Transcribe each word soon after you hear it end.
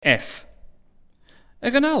F.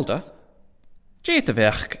 Ag an alda? Dé a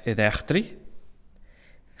bheach I echtri?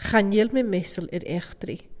 Chanil me missel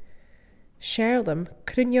echtri. Sheldam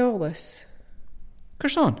cruniolas.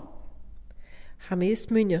 Gerson? Ha mis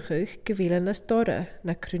munnechuch gewilen as dorre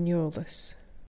na cruniolas.